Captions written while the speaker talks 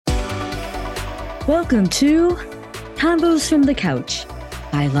Welcome to Combos from the Couch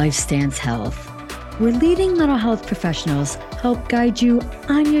by LifeStance Health, where leading mental health professionals help guide you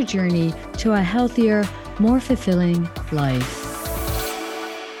on your journey to a healthier, more fulfilling life.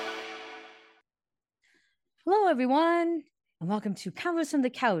 Hello, everyone, and welcome to Combos from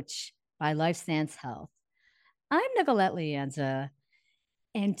the Couch by LifeStance Health. I'm Nicholette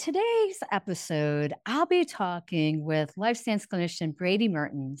and today's episode, I'll be talking with LifeStance clinician Brady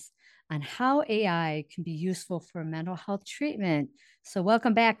Mertens on how AI can be useful for mental health treatment. So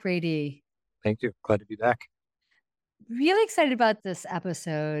welcome back, Brady. Thank you. Glad to be back. Really excited about this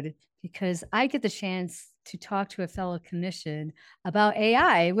episode because I get the chance to talk to a fellow clinician about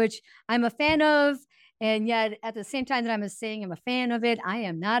AI, which I'm a fan of. And yet at the same time that I'm saying I'm a fan of it, I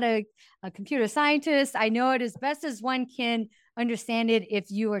am not a computer scientist. I know it as best as one can understand it if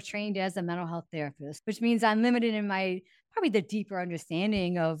you are trained as a mental health therapist, which means I'm limited in my probably the deeper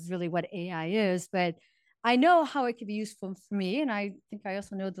understanding of really what AI is. But I know how it could be useful for me, and I think I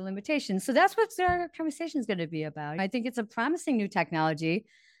also know the limitations. So that's what our conversation is going to be about. I think it's a promising new technology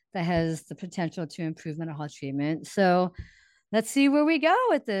that has the potential to improve mental health treatment. So let's see where we go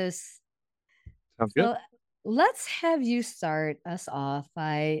with this. Sounds good. So let's have you start us off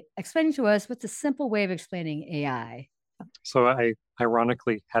by explaining to us what's a simple way of explaining AI. So I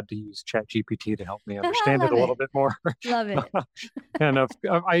ironically had to use ChatGPT to help me understand it a little bit more. Love it. And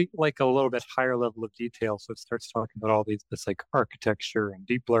I like a little bit higher level of detail. So it starts talking about all this like architecture and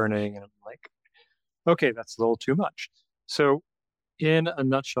deep learning. And I'm like, okay, that's a little too much. So in a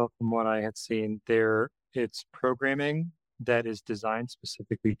nutshell, from what I had seen it's programming that is designed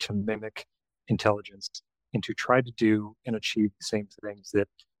specifically to mimic intelligence and to try to do and achieve the same things that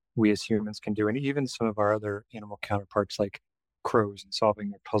we as humans can do. And even some of our other animal counterparts like crows and solving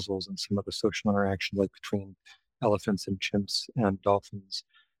their puzzles and some of the social interaction like between elephants and chimps and dolphins,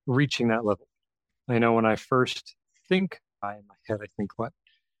 reaching that level. I know when I first think in my head, I think what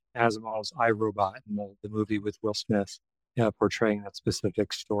Asimov's iRobot in the movie with Will Smith, portraying that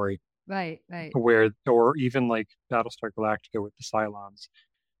specific story. Right. Or even like Battlestar Galactica with the Cylons.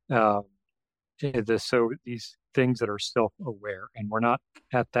 So these things that are self-aware, and we're not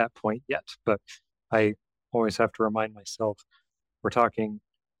at that point yet, but I always have to remind myself, we're talking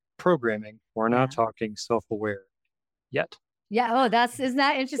programming, we're not talking self-aware yet. Yeah. Oh, isn't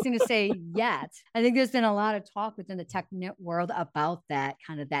that interesting to say yet? I think there's been a lot of talk within the tech world about that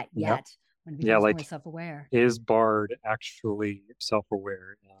yet. Yep. When it becomes more self-aware. Is Bard actually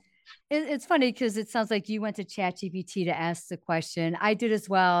self-aware? It's funny because it sounds like you went to ChatGPT to ask the question. I did as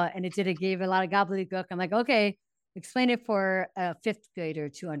well, and it gave a lot of gobbledygook. I'm like, okay, explain it for a fifth grader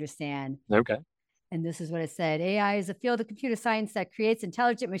to understand. Okay. And this is what it said. AI is a field of computer science that creates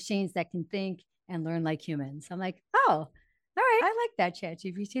intelligent machines that can think and learn like humans. I'm like, oh, all right. I like that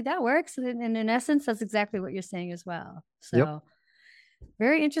ChatGPT. That works. And in essence, that's exactly what you're saying as well. So yep.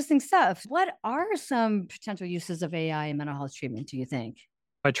 Very interesting stuff. What are some potential uses of AI in mental health treatment, do you think?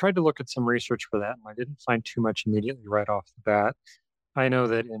 I tried to look at some research for that, and I didn't find too much immediately right off the bat. I know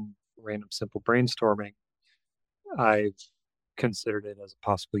that in random simple brainstorming, I've considered it as a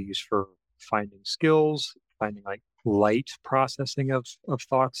possible use for finding skills, finding like light processing of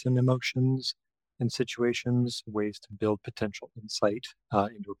thoughts and emotions and situations, ways to build potential insight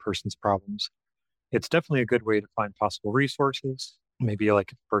into a person's problems. It's definitely a good way to find possible resources. Maybe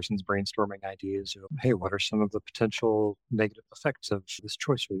like if a person's brainstorming ideas, hey, what are some of the potential negative effects of this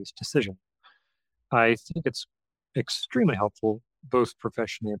choice or this decision? I think it's extremely helpful, both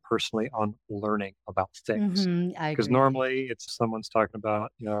professionally and personally, on learning about things. Because normally it's someone's talking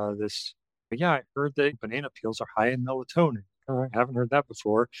about, this, I heard that banana peels are high in melatonin. I haven't heard that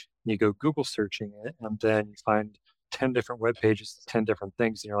before. And you go Google searching it, and then you find 10 different web pages, 10 different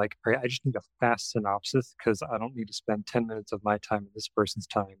things. And you're like, all right, I just need a fast synopsis because I don't need to spend 10 minutes of my time and this person's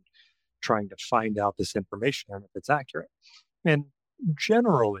time trying to find out this information and if it's accurate. And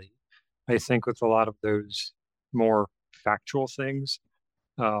generally, I think with a lot of those more factual things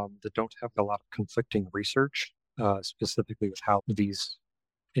that don't have a lot of conflicting research, specifically with how these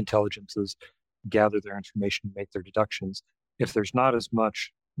intelligences gather their information and make their deductions, if there's not as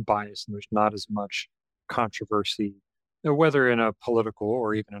much bias and there's not as much controversy, whether in a political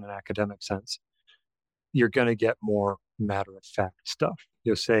or even in an academic sense, you're going to get more matter of fact stuff.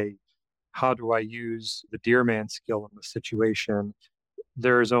 You'll say, how do I use the dear man skill in the situation?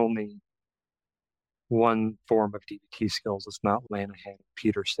 There is only one form of DBT skills. It's not Lanahan,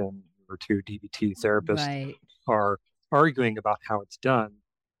 Peterson, or two DBT therapists are arguing about how it's done.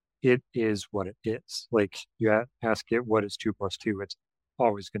 It is what it is. Like you ask it, what is 2 + 2? It's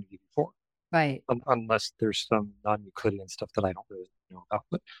always going to give you 4. Right. Unless there's some non-Euclidean stuff that I don't really know about.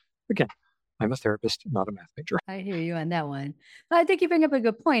 But again, I'm a therapist, not a math major. I hear you on that one. But I think you bring up a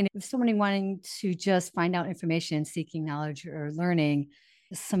good point. If somebody wanting to just find out information, seeking knowledge or learning,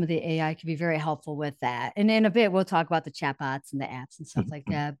 some of the AI could be very helpful with that. And in a bit, we'll talk about the chatbots and the apps and stuff like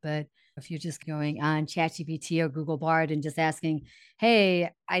that. But if you're just going on ChatGPT or Google Bard and just asking,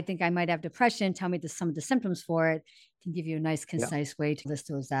 hey, I think I might have depression, tell me some of the symptoms for it, can give you a nice, Yeah. concise way to list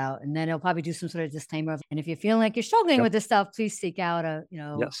those out. And then it'll probably do some sort of disclaimer. And if you're feeling like you're struggling Yep. with this stuff, please seek out a,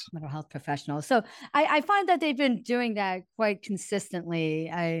 Yes. mental health professional. So I find that they've been doing that quite consistently.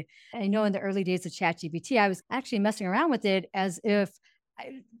 I know in the early days of ChatGPT, I was actually messing around with it as if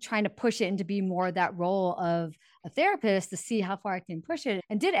trying to push it into be more that role of a therapist to see how far I can push it.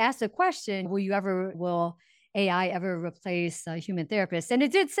 And did ask the question, will AI ever replace a human therapist? And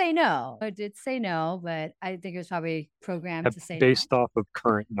it did say no. It did say no, but I think it was probably programmed to say no. Based off of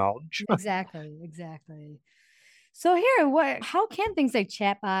current knowledge. Exactly, exactly. So here, how can things like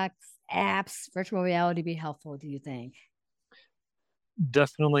chatbots, apps, virtual reality be helpful, do you think?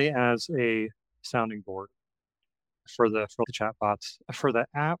 Definitely as a sounding board for the chatbots. For the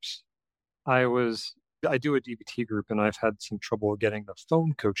apps, I do a DBT group and I've had some trouble getting the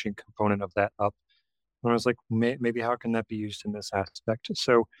phone coaching component of that up. And I was like, maybe how can that be used in this aspect?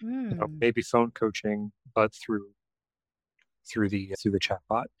 So, Mm, maybe phone coaching, but through the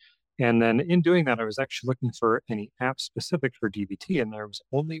chatbot. And then in doing that, I was actually looking for any app specific for DBT, and there was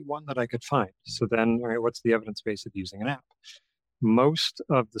only one that I could find. So then, all right, what's the evidence base of using an app? Most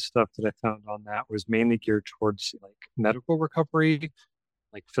of the stuff that I found on that was mainly geared towards like medical recovery,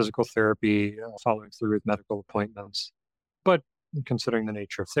 like physical therapy, following through with medical appointments. But considering the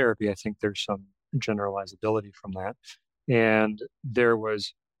nature of therapy, I think there's some generalizability from that. And there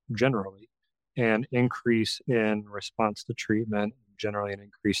was generally an increase in response to treatment, generally an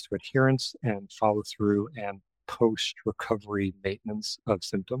increase to adherence and follow through and post recovery maintenance of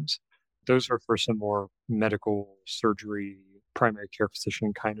symptoms. Those are for some more medical surgery, primary care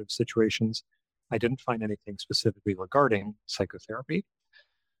physician kind of situations. I didn't find anything specifically regarding psychotherapy.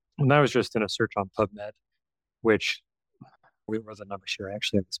 And that was just in a search on PubMed, which we were the numbers here. I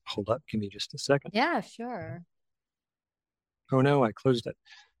actually have this pulled up. Give me just a second. yeah, sure. Oh no, I closed it.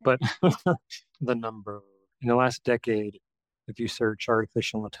 But the number in the last decade, if you search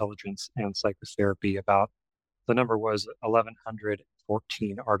artificial intelligence and psychotherapy, about the number was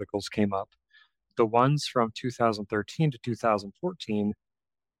 1,114 articles came up. The ones from 2013 to 2014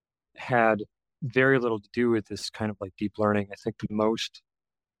 had very little to do with this kind of like deep learning. I think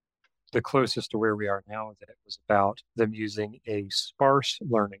the closest to where we are now that it was about them using a sparse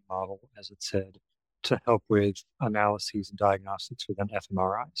learning model, as it said, to help with analyses and diagnostics within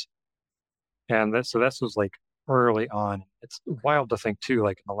fMRIs. And so this was like early on. It's wild to think too,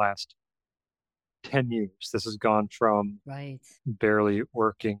 like in the last 10 years, this has gone from Right. barely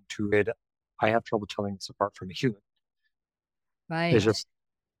working to it. I have trouble telling this apart from a human. It's Right. just,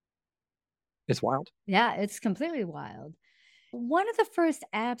 it's wild. Yeah, it's completely wild. One of the first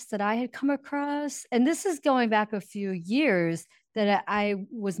apps that I had come across, and this is going back a few years, that I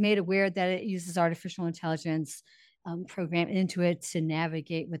was made aware that it uses artificial intelligence program into it to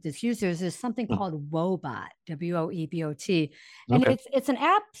navigate with its users, is something Mm. called Wobot, WOEBOT. And Okay. it's an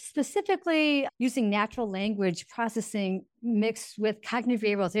app specifically using natural language processing mixed with cognitive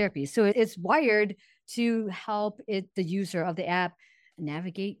behavioral therapy. So it's wired to help the user of the app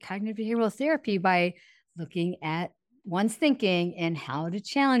navigate cognitive behavioral therapy by looking at one's thinking and how to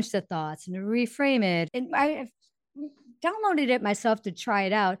challenge the thoughts and to reframe it. And I downloaded it myself to try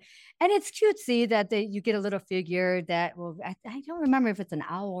it out. And it's cutesy that you get a little figure that, well, I don't remember if it's an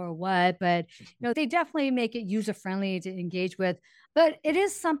owl or what, but they definitely make it user friendly to engage with. But it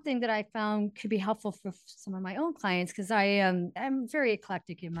is something that I found could be helpful for some of my own clients because I'm very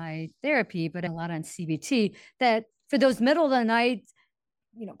eclectic in my therapy, but a lot on CBT. That for those middle of the night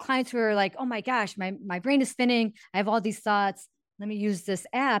clients who are like, oh my gosh, my brain is spinning. I have all these thoughts. Let me use this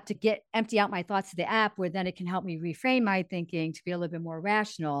app to empty out my thoughts to the app where then it can help me reframe my thinking to be a little bit more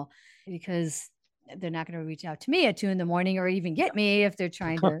rational because they're not going to reach out to me at 2 in the morning or even get me if they're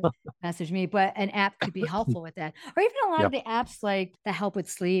trying to message me. But an app could be helpful with that. Or even a lot of Yep. the apps like that help with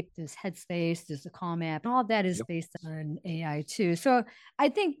sleep. There's Headspace, there's the Calm app, and all of that is Yep. based on AI too. So I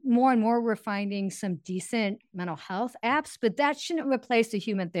think more and more we're finding some decent mental health apps, but that shouldn't replace the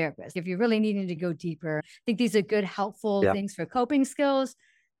human therapist. If you're really needing to go deeper, I think these are good, helpful Yeah. things for coping skills.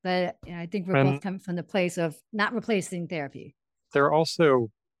 But I think we're both And coming from the place of not replacing therapy. they're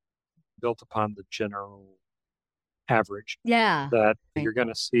also built upon the general average Yeah. that Right. you're going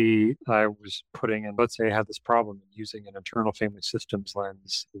to see. I was putting in, let's say I had this problem using an internal family systems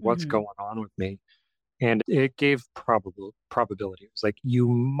lens. What's Mm-hmm. going on with me? And it gave probability. It was like, you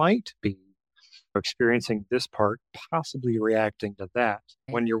might be experiencing this part, possibly reacting to that.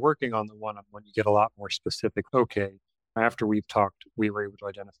 When you're working on the one-on-one, you get a lot more specific. Okay, after we've talked, we were able to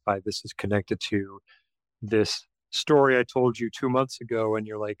identify this is connected to this story I told you 2 months ago. And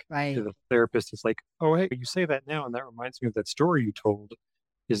you're like, Right. the therapist is like, oh, hey, you say that now. And that reminds me of that story you told.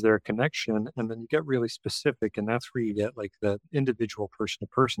 Is there a connection? And then you get really specific. And that's where you get like the individual person to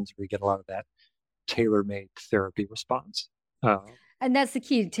persons, where you get a lot of that tailor-made therapy response. Uh, And that's the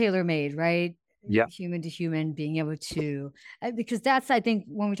key, tailor made, right? yeah. Human to human, being able to, because that's, I think,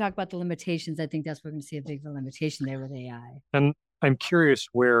 when we talk about the limitations, I think that's where we're going to see a big limitation there with AI. And I'm curious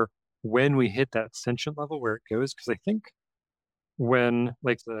when we hit that sentient level, where it goes, because I think when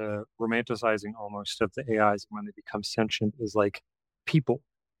like the romanticizing almost of the AIs when they become sentient is like people,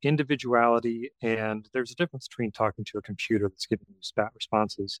 individuality, and there's a difference between talking to a computer that's giving you spat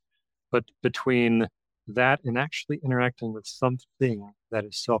responses, but between that and actually interacting with something that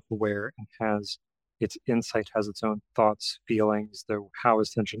is self-aware and has its insight, has its own thoughts, feelings, though how a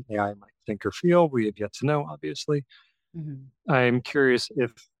sentient AI might think or feel, we have yet to know, obviously. Mhm. I'm curious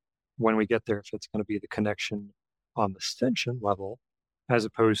if when we get there, if it's going to be the connection on the sentient level as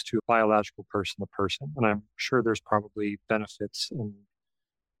opposed to biological person to person. And I'm sure there's probably benefits and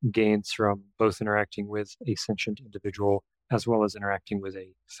gains from both interacting with a sentient individual as well as interacting with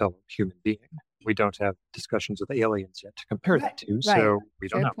a fellow human being. We don't have discussions with aliens yet to compare Right, that to, right. so we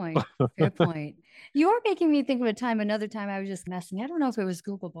don't Fair know. point. Fair point. You are making me think of a time, another time I was just messing. I don't know if it was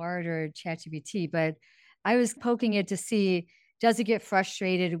Google Bard or ChatGPT, but I was poking it to see, does it get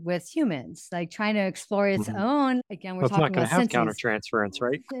frustrated with humans, like trying to explore its Mhm. own. Again, we're Well, it's not talking going about to have sentience. countertransference,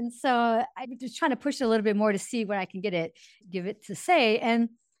 right? And so I'm just trying to push it a little bit more to see what I can give it to say. And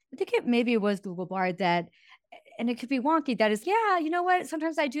I think maybe it was Google Bard that, and it could be wonky. That is, yeah, you know what?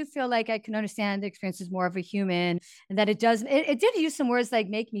 Sometimes I do feel like I can understand the experiences more of a human, and that it did use some words like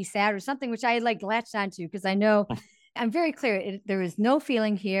make me sad or something, which I like latched onto because I know I'm very clear. There is no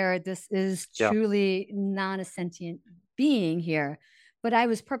feeling here. This is Yeah. truly non a sentient being here. But I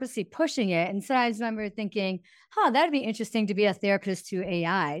was purposely pushing it. And so I remember thinking, that'd be interesting to be a therapist to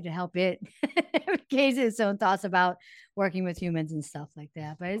AI to help it gaze its own thoughts about working with humans and stuff like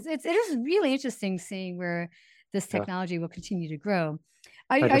that. But it is really interesting seeing where this Yeah. technology will continue to grow.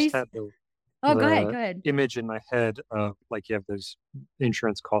 I Are just you? had Oh, go ahead. the Go ahead. image in my head of like you have those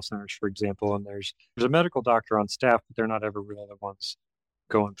insurance call centers, for example, and there's a medical doctor on staff, but they're not ever really the ones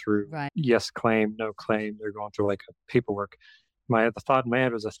going through Right. yes claim, no claim. They're going through like a paperwork. The thought in my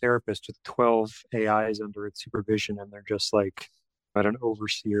head was a therapist with 12 AIs under its supervision, and they're just like at an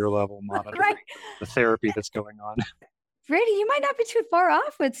overseer level Right. monitoring the therapy that's going on. Brady, you might not be too far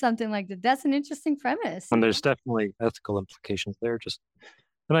off with something like that. That's an interesting premise. And there's definitely ethical implications there.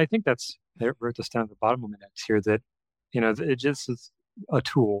 And I think I wrote this down at the bottom of my notes here that, it just is a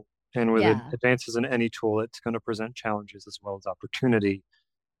tool. And with Yeah. advances in any tool, it's going to present challenges as well as opportunity.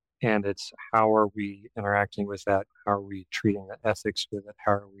 And it's how are we interacting with that? How are we treating the ethics with it?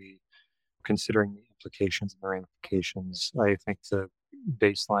 How are we considering the implications and the ramifications? I think the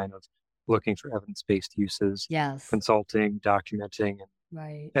baseline of looking for evidence-based uses, Yes. consulting, documenting, and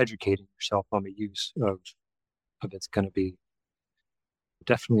Right. educating yourself on the use of it's going to be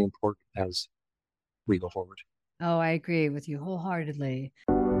definitely important as we go forward. Oh, I agree with you wholeheartedly.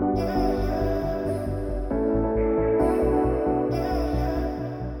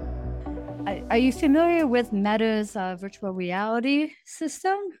 Are you familiar with Meta's virtual reality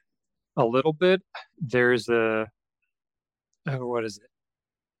system? A little bit. There's what is it?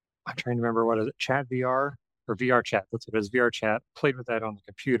 I'm trying to remember what is it? Chat VR or VR chat. That's what it is. VR chat. Played with that on the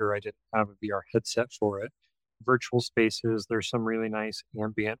computer. I didn't have a VR headset for it. Virtual spaces. There's some really nice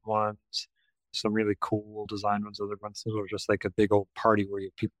ambient ones, some really cool design ones. Other ones that are just like a big old party where you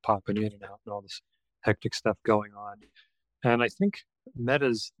have people popping in and out and all this hectic stuff going on. And I think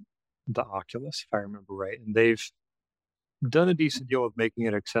Meta's the Oculus, if I remember right. And they've done a decent deal of making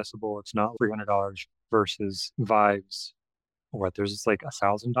it accessible. It's not $300 versus Vive's. What there's like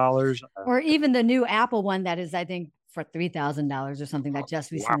 $1,000. Or even the new Apple one that is, I think, for $3,000 or something that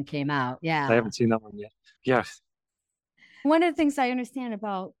just Wow, recently came out. I Yeah. haven't seen that one yet. Yes. One of the things I understand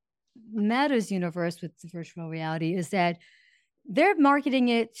about Meta's universe with virtual reality is that they're marketing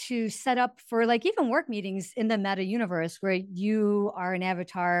it to set up for like even work meetings in the Meta universe where you are an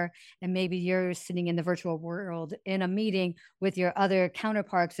avatar and maybe you're sitting in the virtual world in a meeting with your other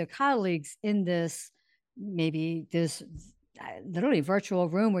counterparts or colleagues in this literally virtual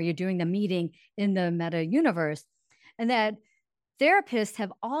room where you're doing the meeting in the Meta universe. And that therapists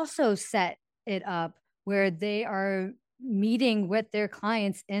have also set it up where they are meeting with their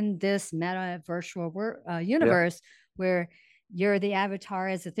clients in this Meta virtual Yeah. universe where you're the avatar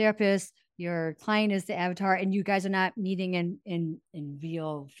as a therapist. your client is the avatar and you guys are not meeting in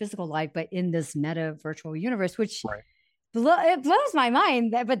real physical life, but in this meta virtual universe, which Right. it blows my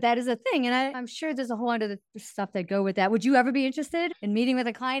mind that, but that is a thing. And I'm sure there's a whole lot of the stuff that go with that. Would you ever be interested in meeting with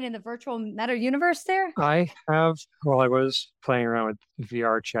a client in the virtual meta universe there? I have, while I was playing around with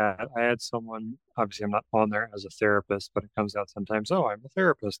VR chat, I had someone, obviously I'm not on there as a therapist, but it comes out sometimes, oh, I'm a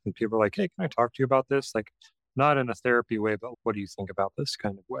therapist. And people are like, hey, can I talk to you about this? Like, not in a therapy way, but what do you think about this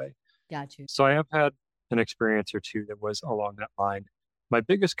kind of way? Got you. So I have had an experience or two that was along that line. My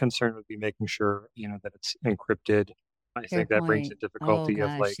biggest concern would be making sure, that it's encrypted. I Fair think that brings point. in Oh difficulty of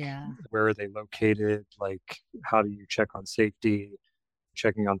gosh, like, yeah. where are they located? Like, how do you check on safety?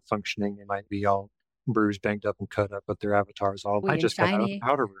 Checking on functioning. They might be all bruised, banged up, and cut up, but their avatars all, I And just got out of the shiny.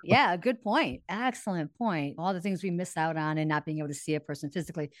 powder room. Yeah, good point. Excellent point. All the things we miss out on and not being able to see a person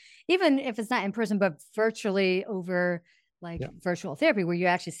physically, even if it's not in person, but virtually over like Yeah. virtual therapy, where you're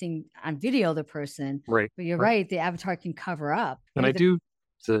actually seeing on video the person. Right. But you're Right. right, the avatar can cover up. And I Maybe the do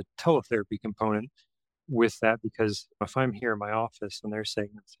the teletherapy component with that because if I'm here in my office and they're saying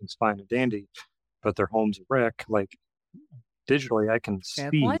everything's fine and dandy, but their home's a wreck, like digitally, I can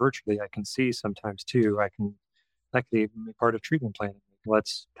fair see, point. virtually, I can see sometimes too. That could even be part of treatment planning.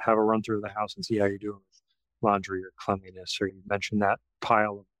 Let's have a run through the house and see how you're doing with laundry or cleanliness. Or you mentioned that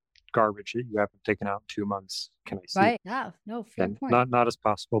pile of garbage that you haven't taken out in 2 months. Can I see? Right. Yeah. No, fair And point. not as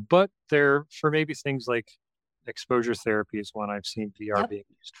possible. But there for maybe things like exposure therapy is one I've seen VR Yep. being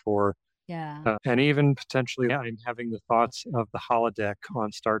used for. Yeah. And even potentially, yeah, I'm having the thoughts of the holodeck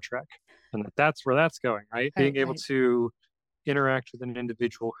on Star Trek, and that's where that's going, right? Right. Being able Right. to interact with an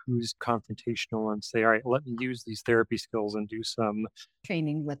individual who's confrontational and say, all right, let me use these therapy skills and do some.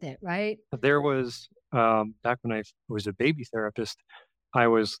 Training with it. Right. There was, back when I was a baby therapist, I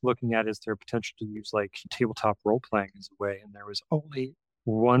was looking at is there potential to use like tabletop role playing as a way, and there was only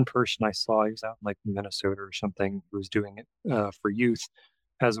one person I saw. He was out in like Minnesota or something who was doing it for youth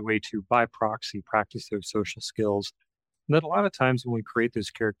as a way to by proxy practice those social skills. And that a lot of times when we create those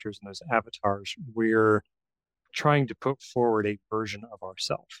characters and those avatars, we're trying to put forward a version of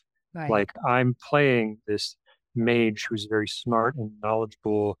ourselves. Right. Like I'm playing this mage who's very smart and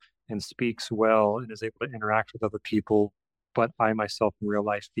knowledgeable and speaks well and is able to interact with other people. But I myself in real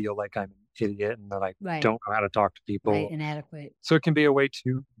life feel like I'm an idiot and that I Right. don't know how to talk to Right. people. Inadequate. So it can be a way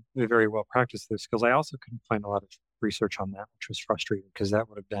to very well practice those skills. I also couldn't find a lot of research on that, which was frustrating because that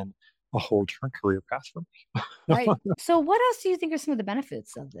would have been a whole different career path for me. Right. So, what else do you think are some of the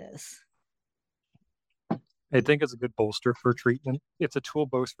benefits of this? I think it's a good bolster for treatment. It's a tool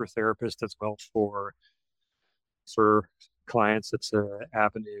both for therapists as well for clients. It's an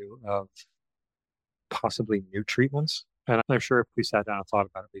avenue of possibly new treatments. And I'm sure if we sat down and thought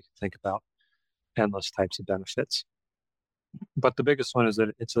about it, we could think about endless types of benefits. But the biggest one is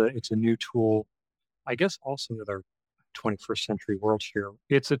that it's a new tool. I guess also with our 21st century world here,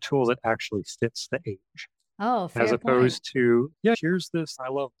 it's a tool that actually fits the age. Oh, As fair point. opposed to, yeah, here's this, I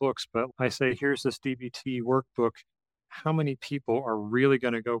love books, but I say, here's this DBT workbook. How many people are really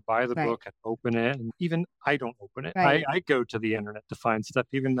going to go buy the Right. book and open it? And even I don't open it. Right. I go to the internet to find stuff,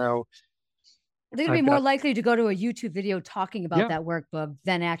 even though They're going to I've be more got, likely to go to a YouTube video talking about yeah, that workbook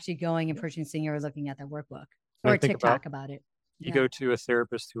than actually going and purchasing or looking at that workbook or I a think about TikTok about it. you Yeah. go to a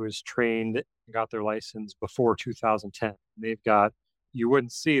therapist who is trained and got their license before 2010. They've got, you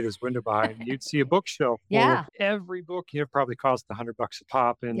wouldn't see this window behind me. You'd see a bookshelf full of Yeah. every book. Probably cost $100 a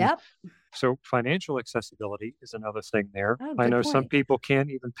pop. And Yep. so financial accessibility is another thing there. Oh, I good know some point. people can't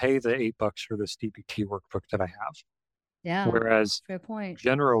even pay the $8 for this DBT workbook that I have. Yeah. Whereas Fair point.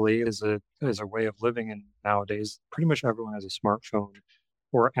 generally as a way of living and nowadays, pretty much everyone has a smartphone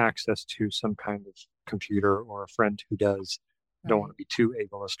or access to some kind of computer or a friend who does. I don't want Right. to be too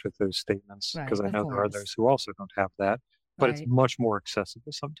ableist with those statements because Right. I Of know there are course. those who also don't have that, but it's Right. much more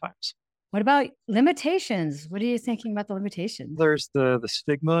accessible sometimes. What about limitations? What are you thinking about the limitations? There's the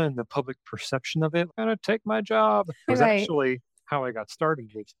stigma and the public perception of it. I'm gonna take my job. It was Right. actually how I got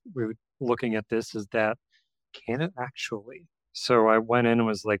started with looking at this is that can it actually? So I went in and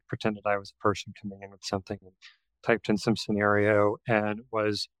was like pretended I was a person coming in with something and typed in some scenario and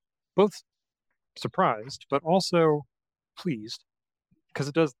was both surprised but also pleased because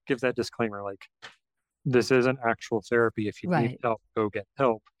it does give that disclaimer like this isn't actual therapy. If you need Right. help, go get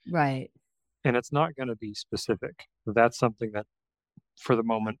help. Right. And it's not going to be specific. That's something that for the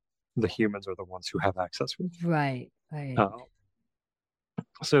moment, the humans are the ones who have access with. Right. Right. Uh,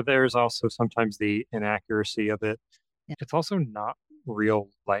 so there's also sometimes the inaccuracy of it. Yeah. It's also not real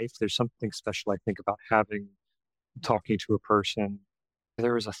life. There's something special, I think, about talking to a person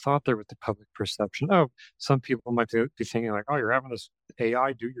there was a thought there with the public perception. Oh, some people might be thinking like, oh, you're having this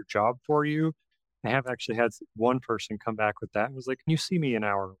AI do your job for you. I have actually had one person come back with that and was like, can you see me an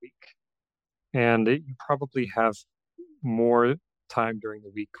hour a week? And you probably have more time during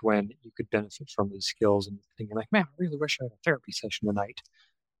the week when you could benefit from these skills and thinking like, man, I really wish I had a therapy session tonight.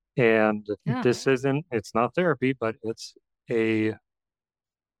 And Yeah. it's not therapy, but it's a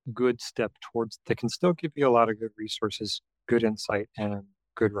good step towards that can still give you a lot of good resources, good insight, and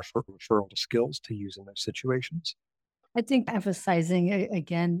good referral to skills to use in those situations. I think emphasizing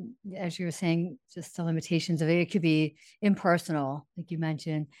again, as you were saying, just the limitations of it. It could be impersonal, like you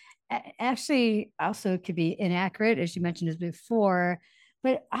mentioned. Actually, also it could be inaccurate, as you mentioned as before.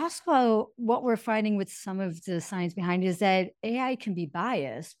 But also, what we're finding with some of the science behind it is that AI can be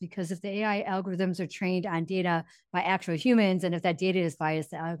biased because if the AI algorithms are trained on data by actual humans, and if that data is biased,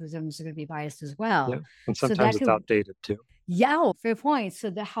 the algorithms are going to be biased as Yeah. well. And So sometimes that it's could, outdated too. yeah, fair point.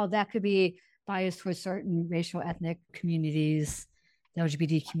 So how that could be biased towards certain racial, ethnic communities, the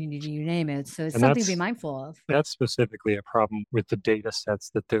LGBT community, you name it. So it's And something to be mindful of. that's specifically a problem with the data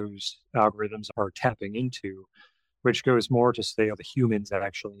sets that those algorithms are tapping into, which goes more to say the humans that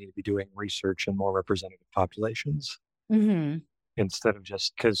actually need to be doing research in more representative populations Mm-hmm. instead of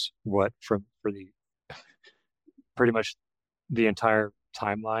just because what from for the pretty much the entire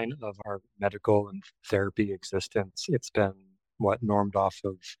timeline of our medical and therapy existence, it's been what normed off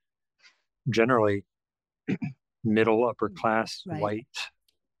of generally middle upper class Right. white,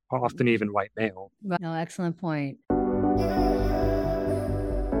 often even white male. No, excellent point.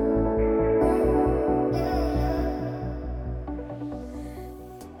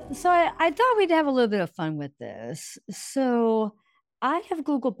 So I thought we'd have a little bit of fun with this. So I have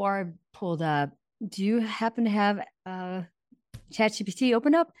Google Bard pulled up. Do you happen to have ChatGPT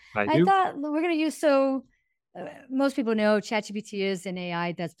open up? I I do. thought we're going to use most people know ChatGPT is an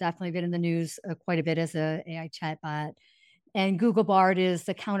AI that's definitely been in the news quite a bit as a AI chatbot. And Google Bard is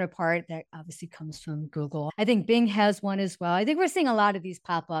the counterpart that obviously comes from Google. I think Bing has one as well. I think we're seeing a lot of these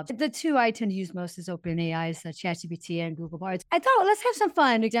pop ups. The two I tend to use most is OpenAI's ChatGPT and Google Bard. I thought, let's have some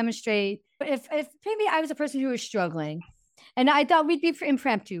fun to demonstrate. If maybe I was a person who was struggling, and I thought we'd be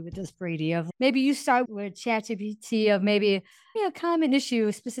impromptu with this, Brady, of maybe you start with ChatGPT of maybe a common issue,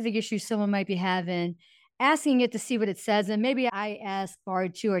 a specific issue someone might be having, asking it to see what it says. And maybe I ask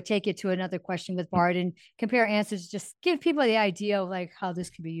Bard to, or take it to another question with Bard and compare answers, just give people the idea of like how this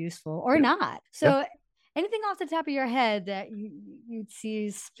could be useful or Yeah. not. Yeah. So anything off the top of your head that you'd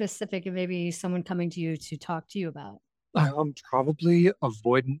see specific and maybe someone coming to you to talk to you about? Probably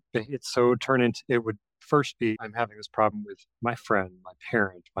avoidant. It's so turn into it would first be I'm having this problem with my friend, my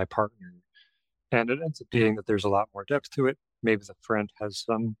parent, my partner, and it ends up being that there's a lot more depth to it. Maybe the friend has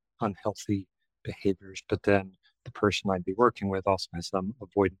some unhealthy behaviors, but then the person I'd be working with also has some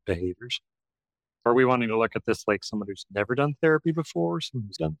avoidant behaviors. Are we wanting to look at this like someone who's never done therapy before, someone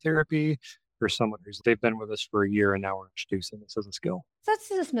who's done therapy, or someone who's they've been with us for a year and now we're introducing this as a skill? So let's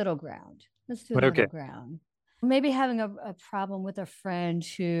do this middle ground. Let's do a middle Okay. ground. Maybe having a problem with a friend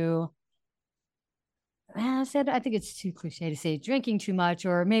who I said, I think it's too cliche to say drinking too much,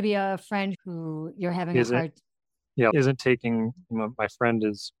 or maybe a friend who you're having a Isn't hard. yeah, isn't taking my friend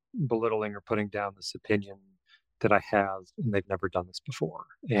is belittling or putting down this opinion that I have and they've never done this before.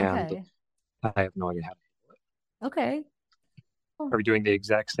 And Okay. I have no idea how to handle it. Okay. Are we doing the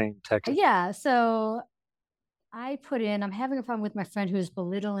exact same text? Yeah. So I put in, I'm having a problem with my friend who is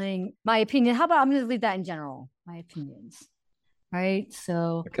belittling my opinion. How about I'm going to leave that in general, my opinions. Right.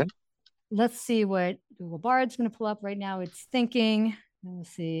 So Okay. let's see what Google Bard's going to pull up right now. It's thinking. Let's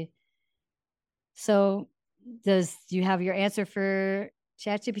see. So do you have your answer for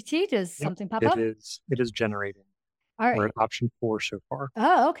ChatGPT? Does Yep. something pop It up? is it is generating. All We're at right. option 4 so far.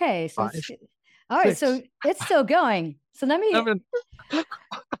 Oh, okay. So Five, it's all right. So 6, it's still going. So let me. 7.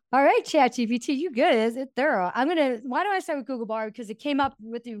 All right, ChatGPT, you good? Is it thorough? I'm gonna. Why don't I start with Google Bard because it came up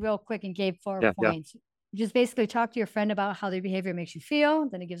with you real quick and gave four Yeah, yeah. points. You just basically talk to your friend about how their behavior makes you feel.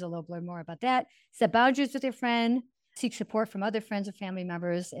 Then it gives a little bit more about that. Set boundaries with your friend. Seek support from other friends or family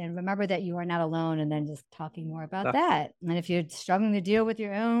members, and remember that you are not alone. And then just talking more about Uh, that. And if you're struggling to deal with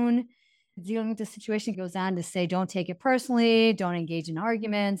your own dealing with the situation, goes on to say, don't take it personally, don't engage in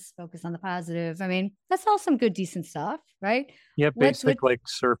arguments, focus on the positive. I mean, that's all some good, decent stuff, right? yeah, What basic like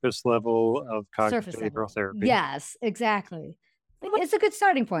surface level of cognitive surface behavioral level? therapy. Yes, exactly. It's a good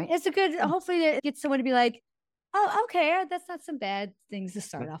starting point. It's a good, hopefully, to get someone to be like, oh, okay, that's not some bad things to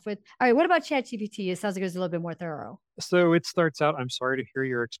start off with. All right, what about ChatGPT? It sounds like it was a little bit more thorough. So it starts out, I'm sorry to hear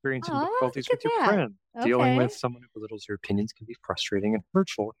you're experiencing Oh, difficulties look with your at friend. that. Dealing with Okay. someone who belittles your opinions can be frustrating and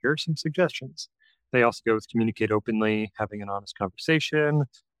hurtful. Here are some suggestions. They also go with communicate openly, having an honest conversation.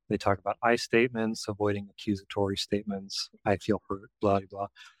 They talk about I statements, avoiding accusatory statements. I feel hurt, blah, blah, blah.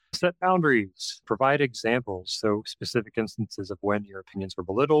 Set boundaries, provide examples. So specific instances of when your opinions were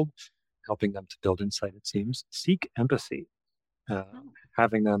belittled, helping them to build insight, it seems. Seek empathy, uh,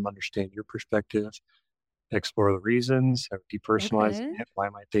 having them understand your perspective, explore the reasons, depersonalizing Okay. it. Why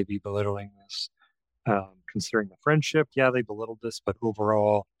might they be belittling this? Considering the friendship, yeah, they belittled this, but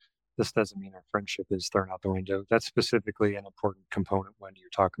overall, this doesn't mean our friendship is thrown out the window. That's specifically an important component when you're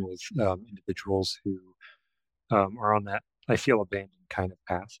talking with individuals who are on that I feel abandoned kind of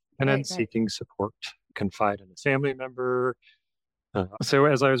path. And then Right, right. seeking support, confide in a family member. So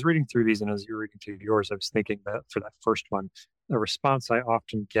as I was reading through these and as you were reading through yours, I was thinking that for that first one, the response I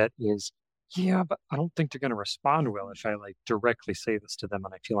often get is, yeah, but I don't think they're going to respond well if I like directly say this to them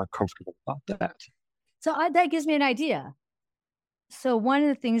and I feel uncomfortable about that. So that gives me an idea. So one of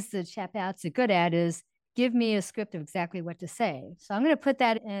the things that chatbots are good at is give me a script of exactly what to say. So I'm going to put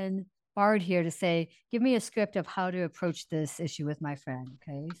that in Bard here to say, give me a script of how to approach this issue with my friend.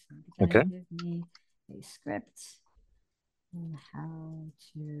 Okay. So I'm Okay. going to give me a script on how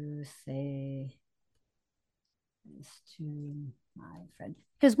to say this to my friend.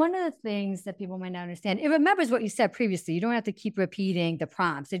 Because one of the things that people might not understand, it remembers what you said previously. You don't have to keep repeating the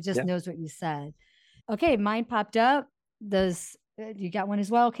prompts. It just Yeah. knows what you said. Okay, mine popped up. Does you got one as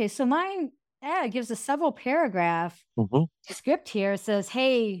well? Okay, so mine it gives a several paragraph Mm-hmm. script here. It says,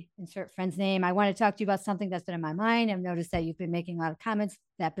 "Hey, insert friend's name. I want to talk to you about something that's been in my mind. I've noticed that you've been making a lot of comments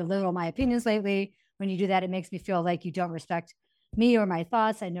that belittle my opinions lately. When you do that, it makes me feel like you don't respect me or my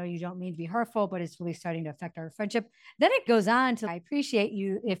thoughts. I know you don't mean to be hurtful, but it's really starting to affect our friendship." Then it goes on to, "I appreciate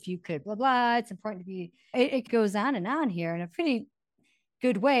you if you could, blah, blah. It's important to be," it goes on and on here in a pretty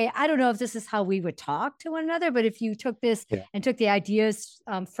good way. I don't know if this is how we would talk to one another, but if you took this Yeah. and took the ideas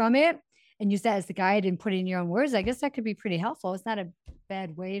from it and use that as the guide and put it in your own words, I guess that could be pretty helpful. It's not a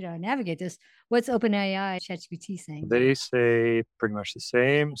bad way to navigate this. What's OpenAI ChatGPT saying They here? say pretty much the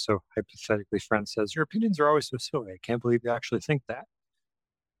same. So hypothetically, friend says, your opinions are always so silly. I can't believe you actually think that.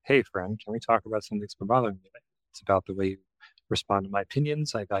 Hey, friend, can we talk about something that's been bothering me? It's about the way you respond to my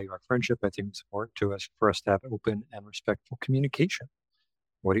opinions. I value our friendship. I think it's important to us for us to have open and respectful communication.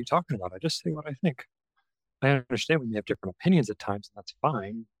 What are you talking about? I just say what I think. I understand we may have different opinions at times, and that's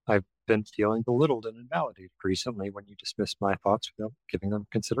fine. I've been feeling belittled and invalidated recently when you dismiss my thoughts without giving them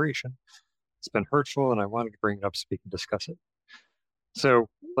consideration. It's been hurtful, and I wanted to bring it up so we can discuss it. So,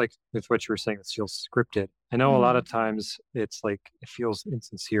 like with what you were saying, it feels scripted. I know a lot Mm-hmm. of times it's like it feels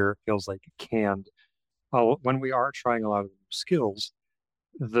insincere, it feels like canned. When we are trying a lot of new skills,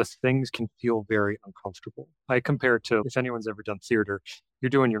 the things can feel very uncomfortable. I compare it to if anyone's ever done theater, you're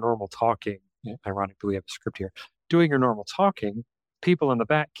doing your normal talking. Ironically, we have a script here. Doing your normal talking, people in the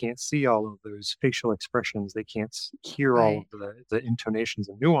back can't see all of those facial expressions. They can't hear all Right. of the intonations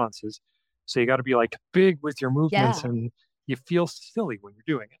and nuances. So you got to be like big with your movements, Yeah. and you feel silly when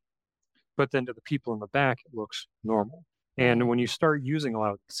you're doing it. But then to the people in the back, it looks normal. And Right. when you start using a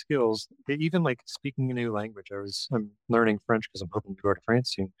lot of the skills, even like speaking a new language, I'm learning French because I'm hoping to go to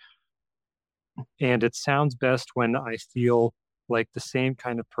France soon. And it sounds best when I feel like the same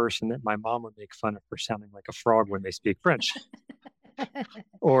kind of person that my mom would make fun of for sounding like a frog when they speak French.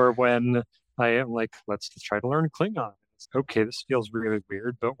 Or when I am like, let's try to learn Klingon. It's, okay, this feels really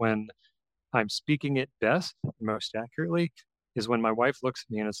weird. But when I'm speaking it best, most accurately, is when my wife looks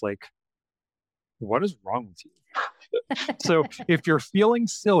at me and is like, what is wrong with you? So if you're feeling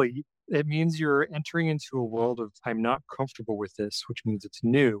silly, it means you're entering into a world of, I'm not comfortable with this, which means it's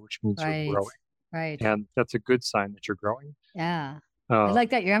new, which means you're Right. growing. Right. And that's a good sign that you're growing. Yeah. I Um, like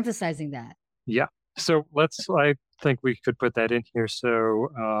that you're emphasizing that. yeah. So I think we could put that in here. So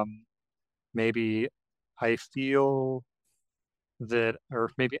maybe I feel that, or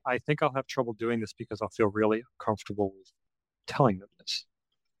maybe I think I'll have trouble doing this because I'll feel really uncomfortable with telling them this.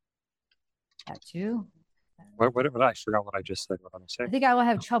 Got you. What I forgot what I just said. What I'm I saying. think I will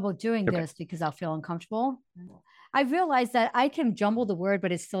have trouble doing Okay. this because I'll feel uncomfortable. I realized that I can jumble the word,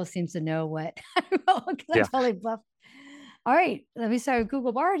 but it still seems to know what I wrote because I Yeah. totally bluffed. All right, let me start with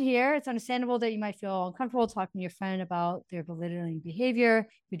Google Bard here. It's understandable that you might feel uncomfortable talking to your friend about their belittling behavior.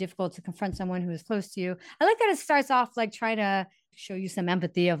 It'd be difficult to confront someone who is close to you. I like that it starts off like trying to show you some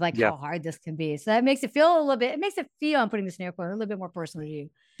empathy of like Yeah. how hard this can be. So that makes it feel a little bit, it makes it feel, I'm putting this in air quote, a little bit more personal to you.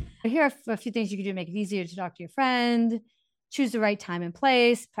 Here are a few things you can do to make it easier to talk to your friend. Choose the right time and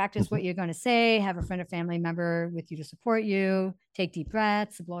place. Practice Mm-hmm. what you're going to say. Have a friend or family member with you to support you. Take deep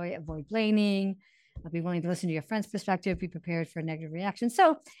breaths. Avoid blaming. Be willing to listen to your friend's perspective. Be prepared for a negative reaction.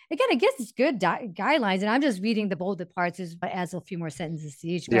 So again, it gives good guidelines, and I'm just reading the bolded parts as a few more sentences to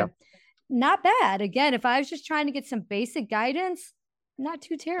each. Yeah. But not bad. Again, if I was just trying to get some basic guidance, not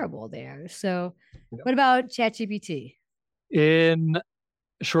too terrible there. So, Yeah. what about ChatGPT? In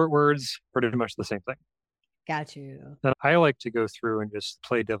short words, pretty much the same thing. Got you. And I like to go through and just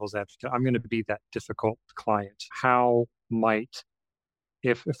play devil's advocate. I'm going to be that difficult client. How might,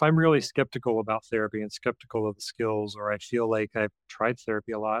 if I'm really skeptical about therapy and skeptical of the skills, or I feel like I've tried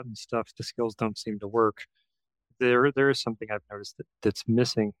therapy a lot and stuff, the skills don't seem to work. There is something I've noticed that's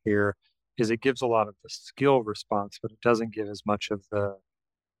missing here is it gives a lot of the skill response, but it doesn't give as much of the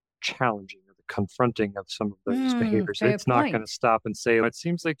challenging or the confronting of some of those behaviors. Fair It's not going point. to stop and say, it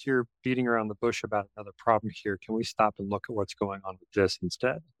seems like you're beating around the bush about another problem here. Can we stop and look at what's going on with this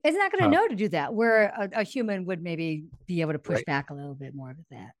instead? It's not going to Uh, know to do that, where a human would maybe be able to push right. back a little bit more with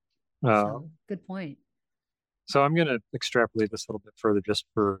that. Uh, So, good point. so I'm going to extrapolate this a little bit further just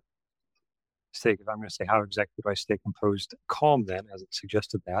for sake of, I'm going to say, how exactly do I stay composed, calm then, as it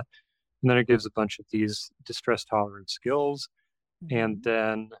suggested that. And then it gives a bunch of these distress tolerance skills. And Mhm.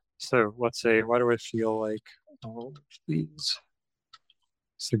 then, so let's say, why do I feel like all of these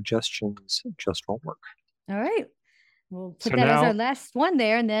suggestions just won't work? All right. We'll put So that as our now, last one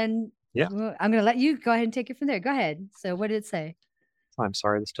there. And then yeah, I'm going to let you go ahead and take it from there. Go ahead. So, what did it say? I'm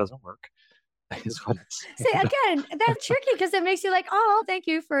sorry, this doesn't work, is what it See, said. again, that's tricky because it makes you like, oh, thank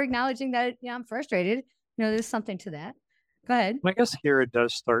you for acknowledging that. Yeah, I'm frustrated. There's something to that. Go ahead. I guess here it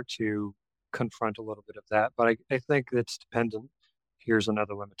does start to confront a little bit of that, but I think it's dependent. Here's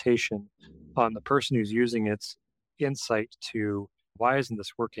another limitation on the person who's using its insight to why isn't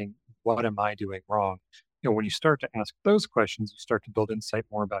this working? What am I doing wrong? When you start to ask those questions, you start to build insight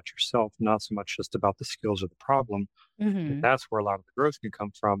more about yourself, not so much just about the skills or the problem. And Mm-hmm. that's where a lot of the growth can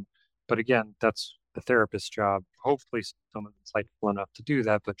come from. But again, that's the therapist's job. Hopefully, someone's insightful enough to do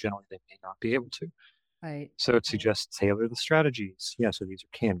that, but generally they may not be able to. Right. So it suggests tailor the strategies. Yeah, so these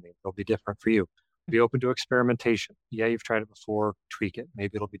are candidate. They'll be different for you. Be open to experimentation. Yeah, you've tried it before, tweak it.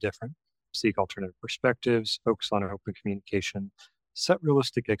 Maybe it'll be different. Seek alternative perspectives, focus on open communication, set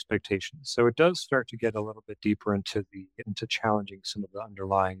realistic expectations. So it does start to get a little bit deeper into challenging some of the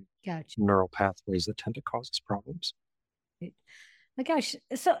underlying Gotcha. neural pathways that tend to cause us problems. My gosh.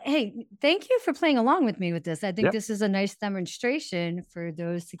 So, hey, thank you for playing along with me with this. I think Yeah, this is a nice demonstration for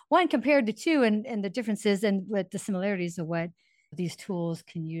those one compared to two and the differences and what the similarities of what these tools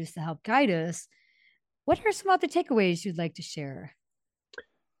can use to help guide us. What are some other takeaways you'd like to share?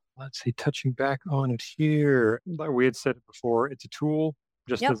 let's see, touching back on it here. Like we had said it before, it's a tool,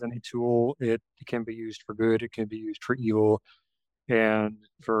 just Yep. as any tool. It can be used for good, it can be used for evil. And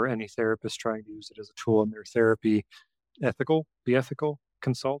for any therapist trying to use it as a tool in their therapy, be ethical,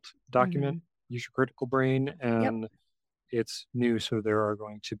 consult, Mm-hmm. document, use your critical brain. Yep. And it's new, so there are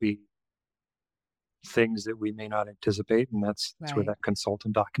going to be things that we may not anticipate. And that's where Right. that consult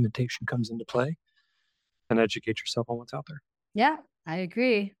and documentation comes into play, and educate yourself on what's out there. Yeah, I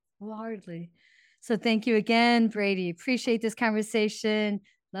agree wholeheartedly. So thank you again, Brady. Appreciate this conversation.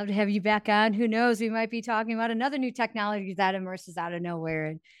 Love to have you back on. Who knows? We might be talking about another new technology that emerges out of nowhere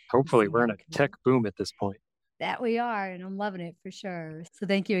and Hopefully, see we're in how a it can tech be. boom at this point. That we are, and I'm loving it for sure. So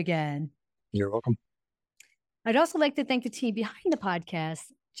thank you again. You're welcome. I'd also like to thank the team behind the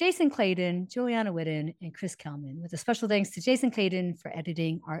podcast, Jason Clayton, Juliana Whitten, and Chris Kelman, with a special thanks to Jason Clayton for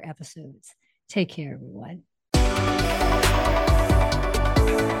editing our episodes. Take care, everyone.